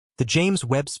The James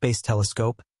Webb Space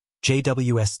Telescope,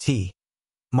 JWST,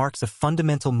 marks a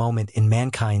fundamental moment in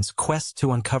mankind's quest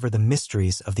to uncover the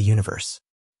mysteries of the universe.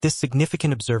 This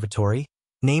significant observatory,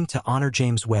 named to honor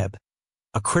James Webb,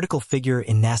 a critical figure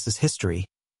in NASA's history,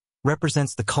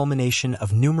 represents the culmination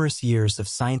of numerous years of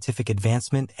scientific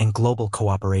advancement and global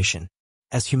cooperation.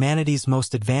 As humanity's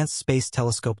most advanced space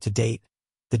telescope to date,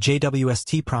 the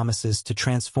JWST promises to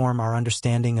transform our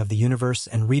understanding of the universe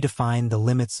and redefine the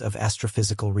limits of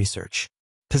astrophysical research.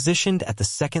 Positioned at the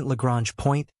second Lagrange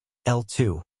point,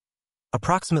 L2,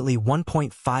 approximately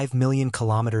 1.5 million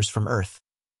kilometers from Earth,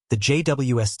 the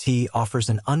JWST offers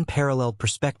an unparalleled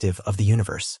perspective of the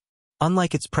universe.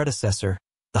 Unlike its predecessor,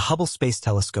 the Hubble Space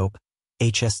Telescope,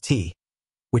 HST,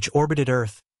 which orbited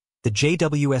Earth, the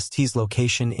JWST's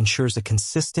location ensures a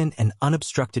consistent and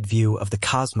unobstructed view of the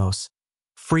cosmos,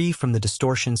 free from the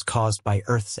distortions caused by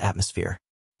Earth's atmosphere.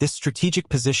 This strategic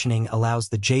positioning allows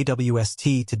the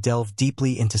JWST to delve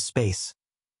deeply into space,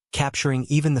 capturing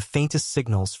even the faintest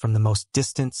signals from the most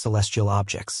distant celestial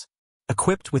objects.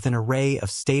 Equipped with an array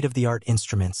of state-of-the-art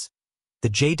instruments, the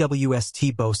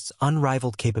JWST boasts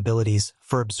unrivaled capabilities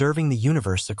for observing the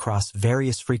universe across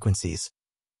various frequencies,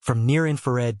 from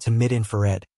near-infrared to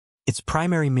mid-infrared. Its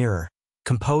primary mirror,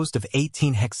 composed of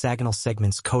 18 hexagonal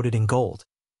segments coated in gold,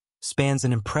 spans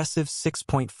an impressive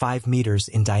 6.5 meters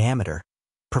in diameter,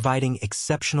 providing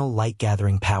exceptional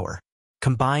light-gathering power.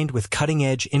 Combined with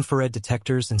cutting-edge infrared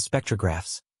detectors and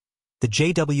spectrographs, the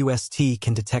JWST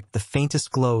can detect the faintest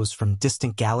glows from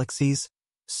distant galaxies,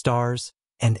 stars,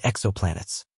 and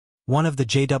exoplanets. One of the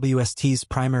JWST's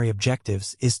primary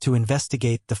objectives is to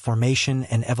investigate the formation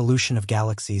and evolution of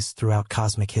galaxies throughout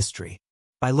cosmic history.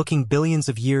 By looking billions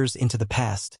of years into the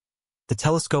past, the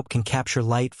telescope can capture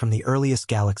light from the earliest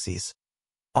galaxies,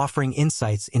 offering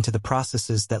insights into the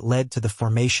processes that led to the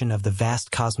formation of the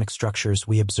vast cosmic structures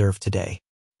we observe today.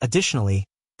 Additionally,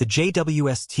 the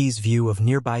JWST's view of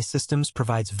nearby systems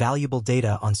provides valuable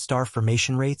data on star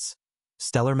formation rates,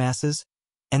 stellar masses,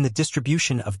 and the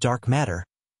distribution of dark matter,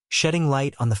 shedding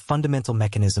light on the fundamental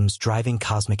mechanisms driving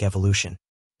cosmic evolution.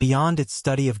 Beyond its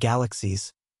study of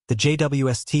galaxies, the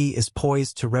JWST is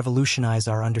poised to revolutionize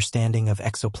our understanding of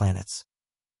exoplanets,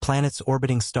 planets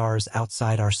orbiting stars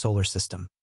outside our solar system.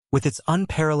 With its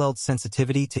unparalleled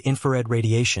sensitivity to infrared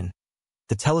radiation,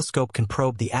 the telescope can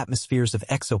probe the atmospheres of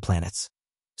exoplanets,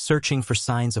 searching for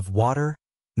signs of water,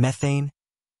 methane,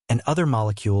 and other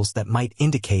molecules that might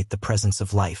indicate the presence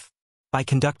of life. By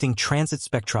conducting transit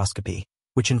spectroscopy,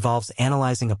 which involves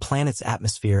analyzing a planet's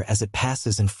atmosphere as it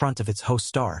passes in front of its host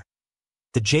star,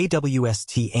 the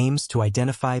JWST aims to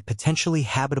identify potentially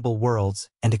habitable worlds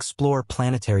and explore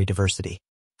planetary diversity.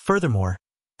 Furthermore,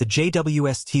 the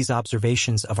JWST's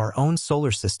observations of our own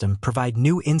solar system provide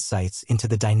new insights into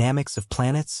the dynamics of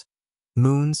planets,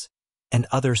 moons, and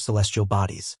other celestial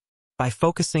bodies. By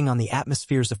focusing on the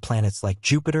atmospheres of planets like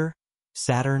Jupiter,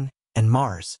 Saturn, and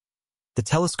Mars, the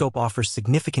telescope offers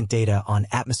significant data on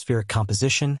atmospheric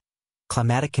composition,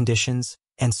 climatic conditions,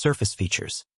 and surface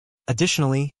features.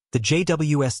 Additionally, the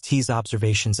JWST's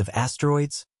observations of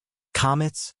asteroids,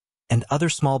 comets, and other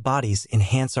small bodies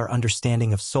enhance our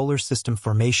understanding of solar system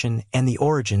formation and the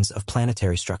origins of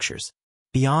planetary structures.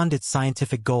 Beyond its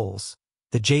scientific goals,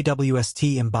 the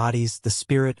JWST embodies the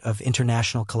spirit of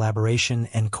international collaboration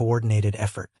and coordinated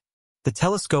effort. The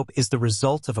telescope is the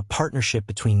result of a partnership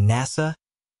between NASA,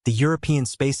 the European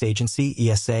Space Agency,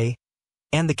 ESA,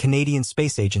 and the Canadian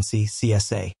Space Agency,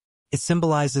 CSA. It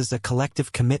symbolizes a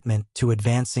collective commitment to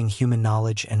advancing human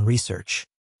knowledge and research.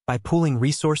 By pooling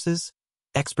resources,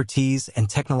 expertise, and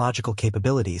technological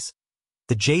capabilities,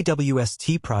 the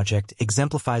JWST project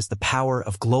exemplifies the power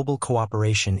of global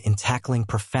cooperation in tackling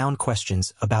profound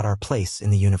questions about our place in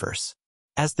the universe.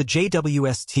 As the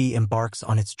JWST embarks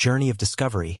on its journey of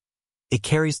discovery, it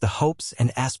carries the hopes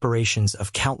and aspirations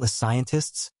of countless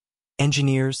scientists,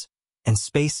 engineers, and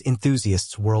space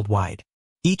enthusiasts worldwide.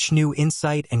 Each new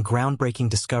insight and groundbreaking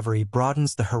discovery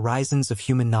broadens the horizons of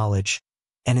human knowledge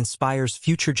and inspires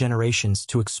future generations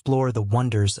to explore the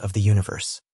wonders of the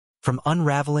universe. From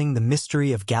unraveling the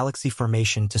mystery of galaxy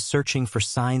formation to searching for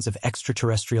signs of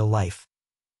extraterrestrial life,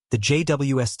 the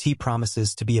JWST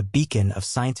promises to be a beacon of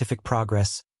scientific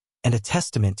progress and a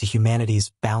testament to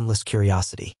humanity's boundless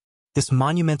curiosity. This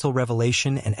monumental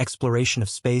revelation and exploration of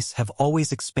space have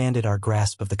always expanded our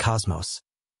grasp of the cosmos,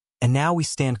 and now we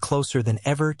stand closer than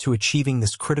ever to achieving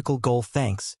this critical goal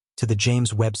thanks to the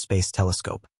James Webb Space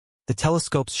Telescope. The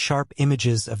telescope's sharp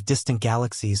images of distant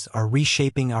galaxies are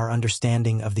reshaping our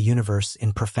understanding of the universe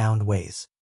in profound ways.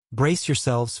 Brace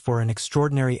yourselves for an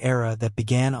extraordinary era that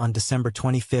began on December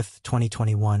 25,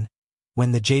 2021,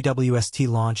 when the JWST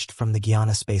launched from the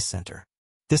Guiana Space Center.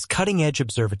 This cutting-edge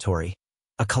observatory,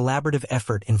 a collaborative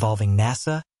effort involving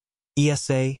NASA,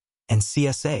 ESA, and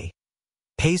CSA,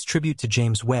 pays tribute to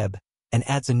James Webb and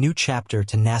adds a new chapter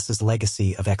to NASA's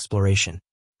legacy of exploration.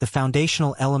 The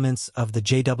foundational elements of the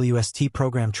JWST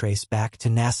program trace back to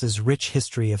NASA's rich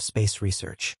history of space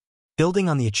research. Building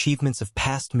on the achievements of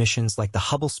past missions like the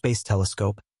Hubble Space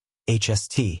Telescope,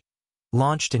 HST,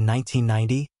 launched in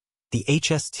 1990, the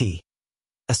HST,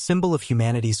 a symbol of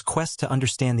humanity's quest to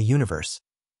understand the universe,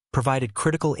 provided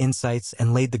critical insights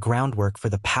and laid the groundwork for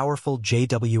the powerful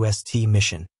JWST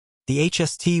mission. The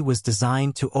HST was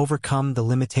designed to overcome the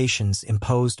limitations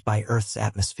imposed by Earth's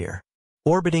atmosphere.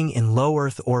 Orbiting in low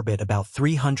Earth orbit about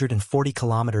 340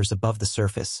 kilometers above the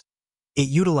surface, it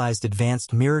utilized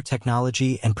advanced mirror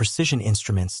technology and precision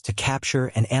instruments to capture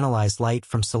and analyze light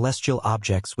from celestial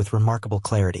objects with remarkable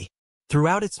clarity.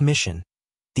 Throughout its mission,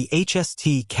 the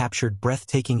HST captured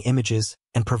breathtaking images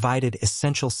and provided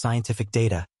essential scientific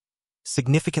data,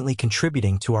 significantly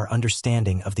contributing to our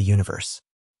understanding of the universe.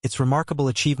 Its remarkable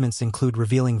achievements include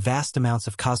revealing vast amounts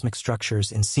of cosmic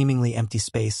structures in seemingly empty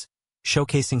space,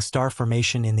 showcasing star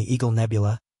formation in the Eagle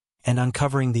Nebula, and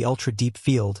uncovering the ultra-deep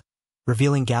field,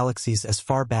 revealing galaxies as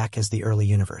far back as the early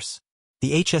universe.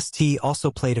 The HST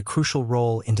also played a crucial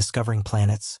role in discovering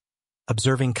planets,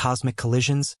 observing cosmic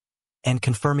collisions, and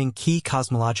confirming key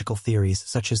cosmological theories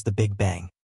such as the Big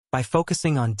Bang. By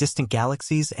focusing on distant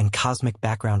galaxies and cosmic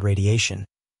background radiation,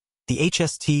 the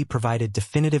HST provided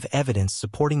definitive evidence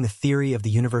supporting the theory of the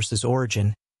universe's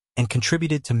origin and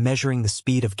contributed to measuring the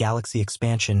speed of galaxy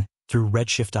expansion through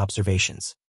redshift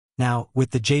observations. Now,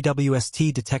 with the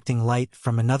JWST detecting light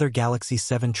from another galaxy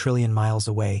 7 trillion miles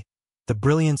away, the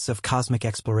brilliance of cosmic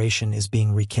exploration is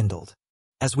being rekindled.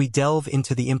 As we delve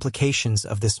into the implications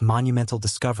of this monumental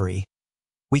discovery,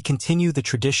 we continue the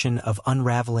tradition of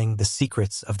unraveling the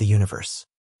secrets of the universe.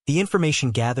 The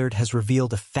information gathered has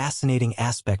revealed a fascinating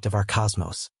aspect of our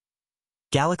cosmos.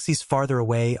 Galaxies farther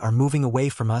away are moving away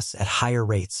from us at higher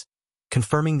rates,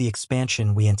 confirming the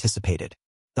expansion we anticipated.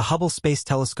 The Hubble Space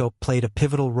Telescope played a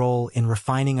pivotal role in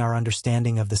refining our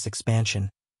understanding of this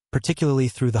expansion, particularly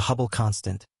through the Hubble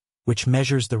constant, which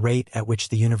measures the rate at which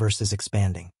the universe is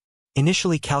expanding.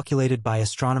 Initially calculated by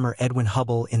astronomer Edwin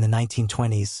Hubble in the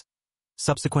 1920s,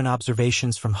 subsequent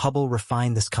observations from Hubble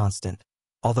refined this constant,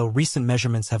 although recent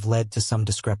measurements have led to some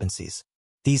discrepancies.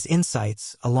 These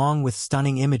insights, along with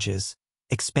stunning images,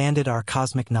 expanded our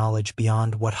cosmic knowledge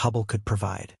beyond what Hubble could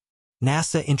provide.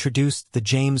 NASA introduced the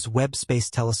James Webb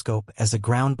Space Telescope as a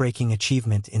groundbreaking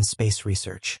achievement in space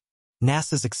research.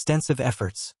 NASA's extensive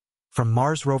efforts, from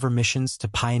Mars rover missions to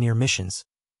Pioneer missions,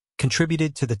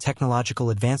 contributed to the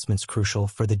technological advancements crucial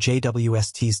for the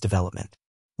JWST's development.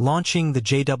 Launching the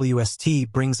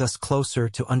JWST brings us closer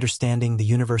to understanding the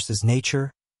universe's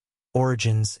nature,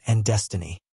 origins, and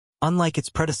destiny. Unlike its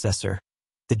predecessor,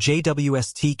 the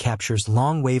JWST captures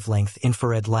long-wavelength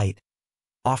infrared light,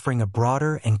 offering a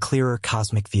broader and clearer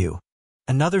cosmic view.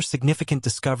 Another significant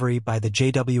discovery by the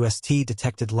JWST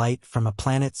detected light from a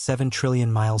planet 7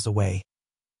 trillion miles away,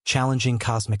 challenging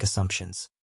cosmic assumptions.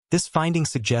 This finding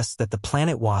suggests that the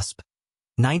planet WASP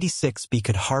 96b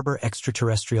could harbor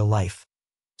extraterrestrial life,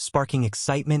 sparking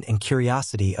excitement and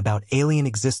curiosity about alien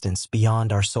existence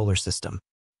beyond our solar system.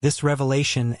 This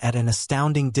revelation at an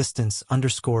astounding distance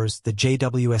underscores the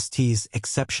JWST's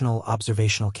exceptional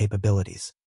observational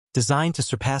capabilities. Designed to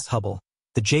surpass Hubble,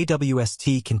 the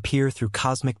JWST can peer through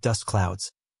cosmic dust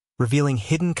clouds, revealing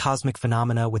hidden cosmic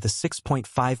phenomena with a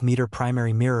 6.5-meter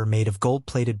primary mirror made of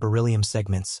gold-plated beryllium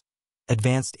segments,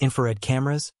 advanced infrared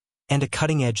cameras, and a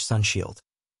cutting-edge sunshield.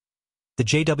 The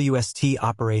JWST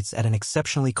operates at an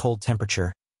exceptionally cold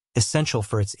temperature, essential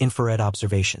for its infrared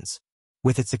observations.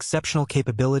 With its exceptional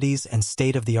capabilities and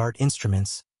state-of-the-art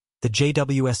instruments, the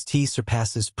JWST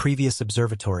surpasses previous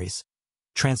observatories,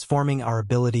 transforming our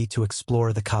ability to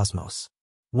explore the cosmos.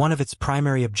 One of its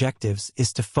primary objectives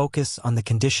is to focus on the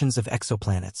conditions of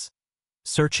exoplanets,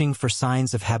 searching for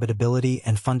signs of habitability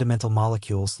and fundamental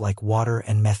molecules like water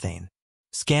and methane.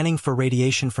 Scanning for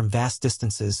radiation from vast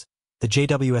distances, the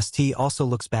JWST also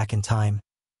looks back in time,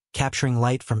 capturing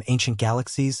light from ancient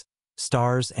galaxies,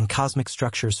 stars, and cosmic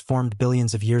structures formed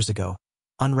billions of years ago,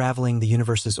 unraveling the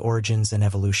universe's origins and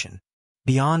evolution.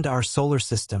 Beyond our solar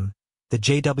system, the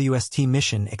JWST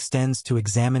mission extends to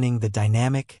examining the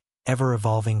dynamic,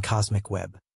 ever-evolving cosmic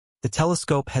web. The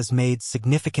telescope has made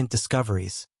significant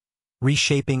discoveries,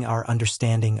 reshaping our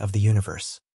understanding of the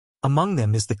universe. Among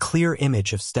them is the clear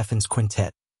image of Stephan's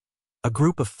quintet, a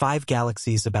group of 5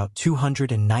 galaxies about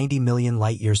 290 million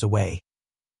light-years away,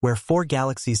 where 4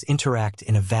 galaxies interact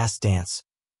in a vast dance,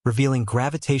 revealing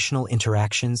gravitational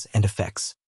interactions and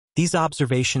effects. These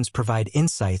observations provide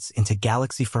insights into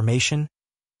galaxy formation,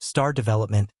 star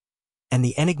development, and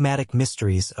the enigmatic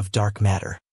mysteries of dark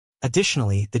matter.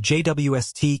 Additionally, the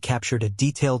JWST captured a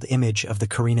detailed image of the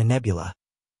Carina Nebula,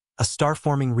 a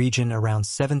star-forming region around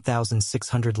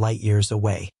 7,600 light-years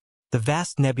away. The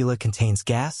vast nebula contains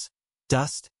gas,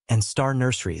 dust, and star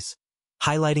nurseries,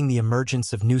 highlighting the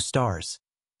emergence of new stars,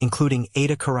 including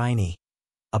Eta Carinae,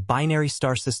 a binary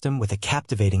star system with a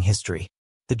captivating history.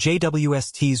 The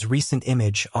JWST's recent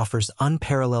image offers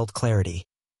unparalleled clarity,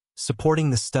 supporting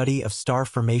the study of star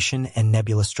formation and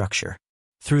nebula structure.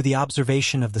 Through the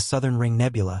observation of the Southern Ring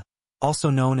Nebula, also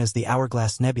known as the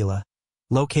Hourglass Nebula,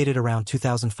 located around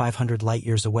 2,500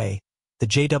 light-years away, the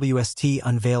JWST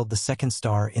unveiled the second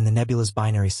star in the nebula's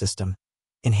binary system,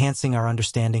 enhancing our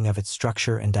understanding of its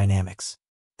structure and dynamics.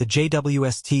 The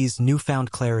JWST's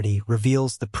newfound clarity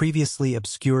reveals the previously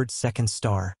obscured second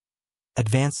star,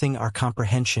 advancing our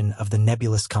comprehension of the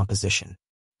nebulous composition.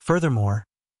 Furthermore,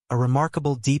 a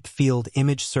remarkable deep-field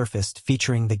image surfaced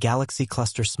featuring the galaxy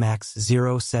cluster SMACS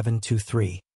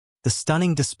 0723. The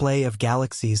stunning display of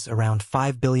galaxies around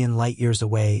 5 billion light-years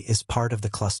away is part of the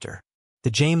cluster.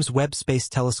 The James Webb Space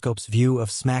Telescope's view of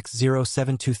SMACS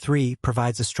 0723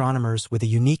 provides astronomers with a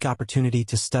unique opportunity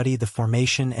to study the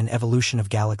formation and evolution of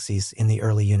galaxies in the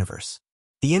early universe.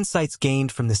 The insights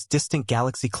gained from this distant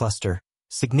galaxy cluster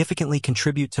significantly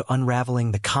contribute to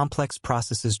unraveling the complex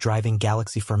processes driving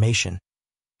galaxy formation,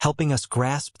 helping us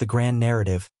grasp the grand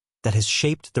narrative that has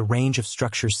shaped the range of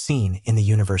structures seen in the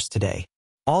universe today.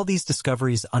 All these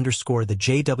discoveries underscore the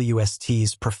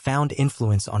JWST's profound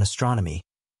influence on astronomy,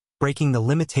 breaking the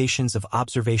limitations of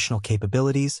observational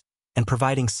capabilities and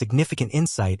providing significant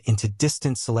insight into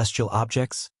distant celestial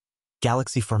objects,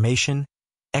 galaxy formation,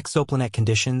 exoplanet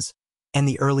conditions, and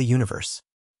the early universe.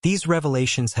 These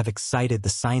revelations have excited the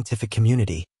scientific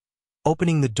community,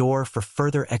 opening the door for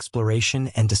further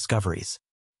exploration and discoveries.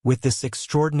 With this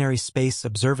extraordinary space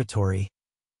observatory,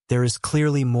 there is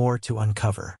clearly more to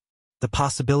uncover. The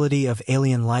possibility of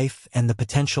alien life and the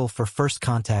potential for first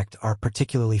contact are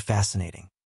particularly fascinating.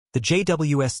 The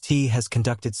JWST has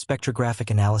conducted spectrographic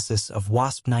analysis of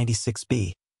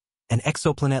WASP-96b, an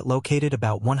exoplanet located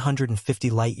about 150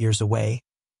 light-years away,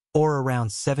 or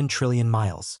around 7 trillion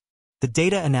miles. The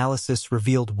data analysis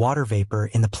revealed water vapor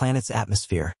in the planet's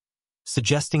atmosphere,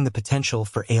 suggesting the potential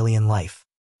for alien life.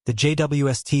 The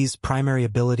JWST's primary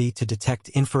ability to detect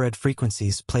infrared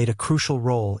frequencies played a crucial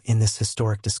role in this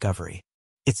historic discovery.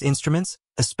 Its instruments,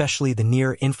 especially the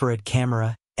near-infrared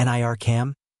camera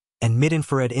NIRCam and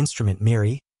mid-infrared instrument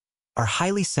MIRI, are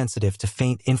highly sensitive to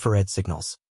faint infrared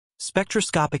signals.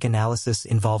 Spectroscopic analysis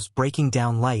involves breaking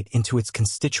down light into its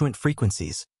constituent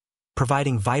frequencies,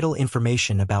 providing vital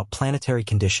information about planetary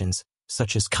conditions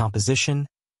such as composition,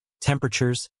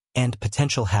 temperatures, and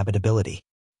potential habitability.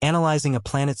 Analyzing a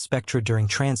planet's spectra during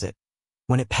transit,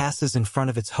 when it passes in front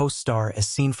of its host star as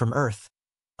seen from Earth,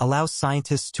 allows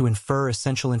scientists to infer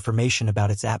essential information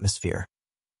about its atmosphere,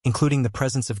 including the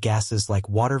presence of gases like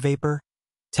water vapor,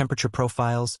 temperature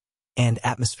profiles, and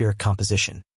atmospheric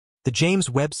composition. The James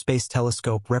Webb Space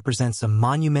Telescope represents a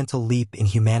monumental leap in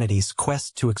humanity's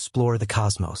quest to explore the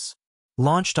cosmos.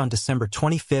 Launched on December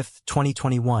 25,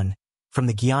 2021, from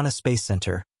the Guiana Space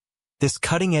Center, this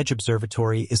cutting-edge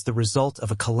observatory is the result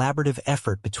of a collaborative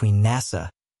effort between NASA,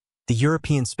 the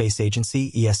European Space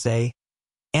Agency (ESA),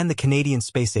 and the Canadian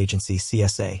Space Agency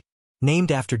 (CSA).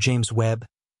 Named after James Webb,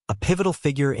 a pivotal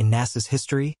figure in NASA's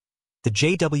history, the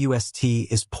JWST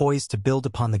is poised to build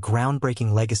upon the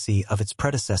groundbreaking legacy of its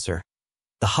predecessor,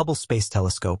 the Hubble Space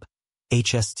Telescope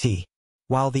 (HST).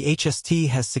 While the HST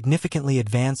has significantly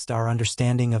advanced our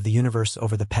understanding of the universe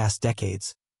over the past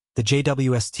decades, the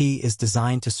JWST is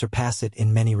designed to surpass it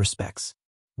in many respects.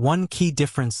 One key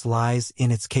difference lies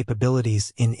in its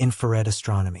capabilities in infrared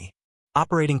astronomy.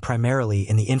 Operating primarily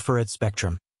in the infrared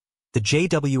spectrum, the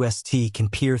JWST can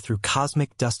peer through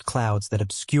cosmic dust clouds that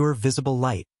obscure visible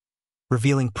light,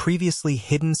 revealing previously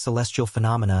hidden celestial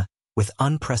phenomena with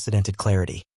unprecedented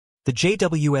clarity. The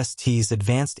JWST's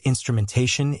advanced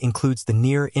instrumentation includes the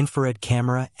near-infrared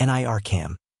camera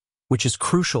NIRCam, which is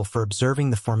crucial for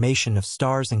observing the formation of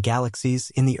stars and galaxies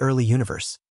in the early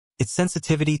universe. Its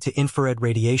sensitivity to infrared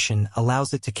radiation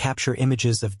allows it to capture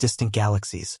images of distant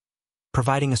galaxies,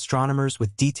 providing astronomers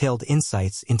with detailed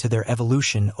insights into their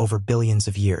evolution over billions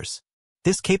of years.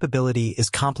 This capability is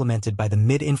complemented by the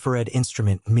mid-infrared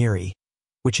instrument MIRI,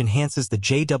 which enhances the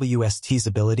JWST's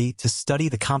ability to study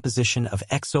the composition of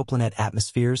exoplanet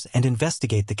atmospheres and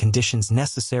investigate the conditions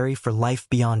necessary for life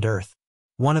beyond Earth.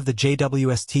 One of the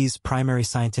JWST's primary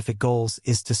scientific goals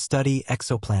is to study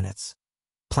exoplanets,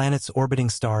 planets orbiting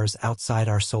stars outside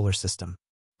our solar system.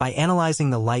 By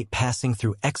analyzing the light passing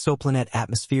through exoplanet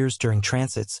atmospheres during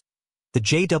transits, the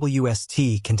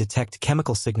JWST can detect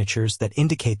chemical signatures that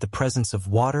indicate the presence of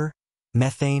water,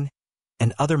 methane,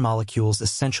 and other molecules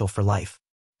essential for life.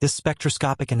 This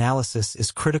spectroscopic analysis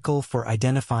is critical for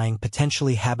identifying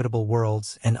potentially habitable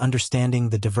worlds and understanding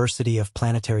the diversity of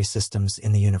planetary systems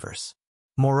in the universe.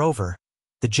 Moreover,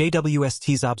 the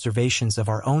JWST's observations of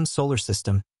our own solar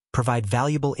system provide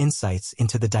valuable insights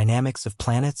into the dynamics of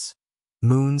planets,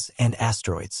 moons, and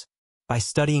asteroids. By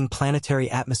studying planetary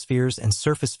atmospheres and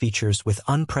surface features with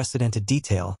unprecedented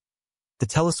detail, the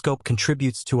telescope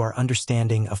contributes to our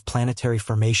understanding of planetary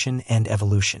formation and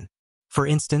evolution. For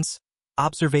instance,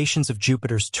 observations of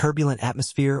Jupiter's turbulent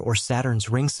atmosphere or Saturn's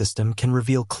ring system can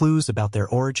reveal clues about their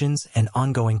origins and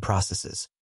ongoing processes.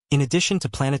 In addition to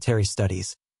planetary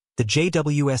studies, the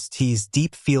JWST's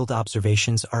deep field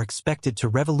observations are expected to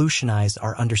revolutionize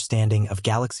our understanding of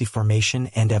galaxy formation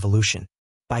and evolution.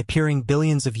 By peering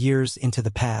billions of years into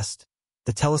the past,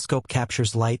 the telescope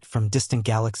captures light from distant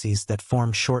galaxies that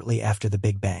formed shortly after the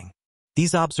Big Bang.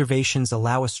 These observations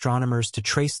allow astronomers to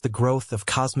trace the growth of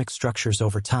cosmic structures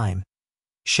over time,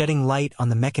 shedding light on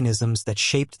the mechanisms that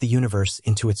shaped the universe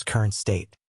into its current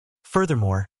state.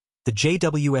 Furthermore, the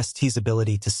JWST's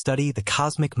ability to study the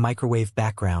cosmic microwave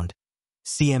background,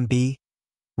 CMB,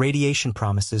 radiation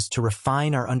promises to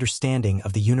refine our understanding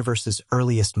of the universe's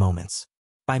earliest moments.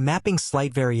 By mapping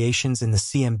slight variations in the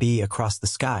CMB across the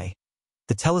sky,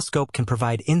 the telescope can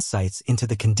provide insights into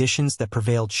the conditions that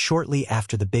prevailed shortly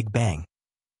after the Big Bang,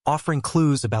 offering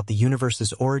clues about the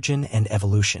universe's origin and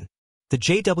evolution. The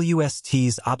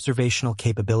JWST's observational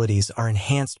capabilities are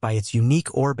enhanced by its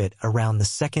unique orbit around the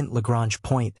second Lagrange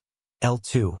point,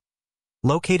 L2,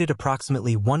 located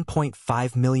approximately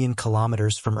 1.5 million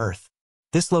kilometers from Earth.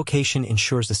 This location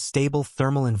ensures a stable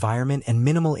thermal environment and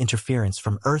minimal interference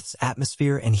from Earth's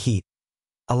atmosphere and heat,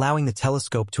 allowing the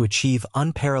telescope to achieve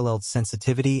unparalleled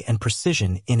sensitivity and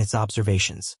precision in its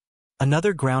observations.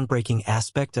 Another groundbreaking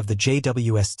aspect of the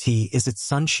JWST is its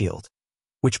sun shield,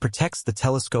 which protects the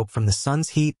telescope from the sun's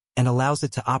heat and allows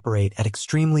it to operate at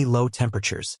extremely low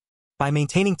temperatures. By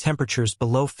maintaining temperatures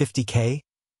below 50 K,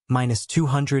 minus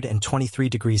 223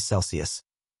 degrees Celsius,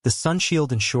 the sun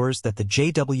shield ensures that the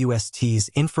JWST's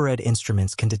infrared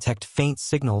instruments can detect faint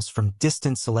signals from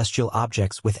distant celestial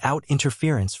objects without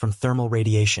interference from thermal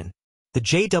radiation. The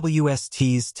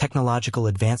JWST's technological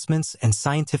advancements and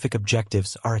scientific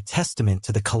objectives are a testament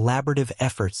to the collaborative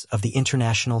efforts of the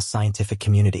international scientific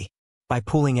community. By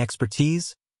pooling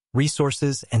expertise,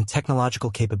 resources, and technological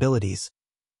capabilities,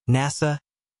 NASA,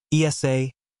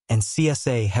 ESA, and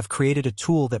CSA have created a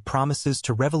tool that promises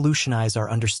to revolutionize our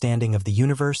understanding of the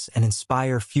universe and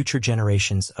inspire future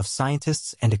generations of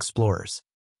scientists and explorers.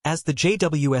 As the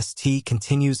JWST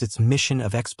continues its mission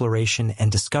of exploration and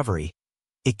discovery,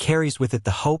 it carries with it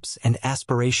the hopes and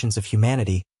aspirations of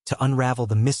humanity to unravel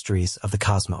the mysteries of the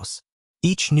cosmos.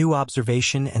 Each new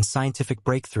observation and scientific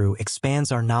breakthrough expands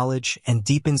our knowledge and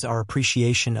deepens our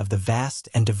appreciation of the vast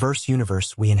and diverse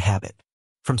universe we inhabit.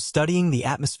 From studying the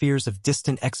atmospheres of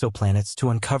distant exoplanets to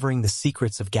uncovering the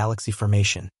secrets of galaxy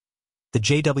formation, the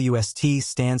JWST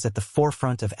stands at the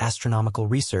forefront of astronomical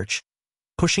research,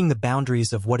 pushing the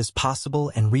boundaries of what is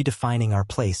possible and redefining our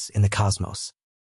place in the cosmos.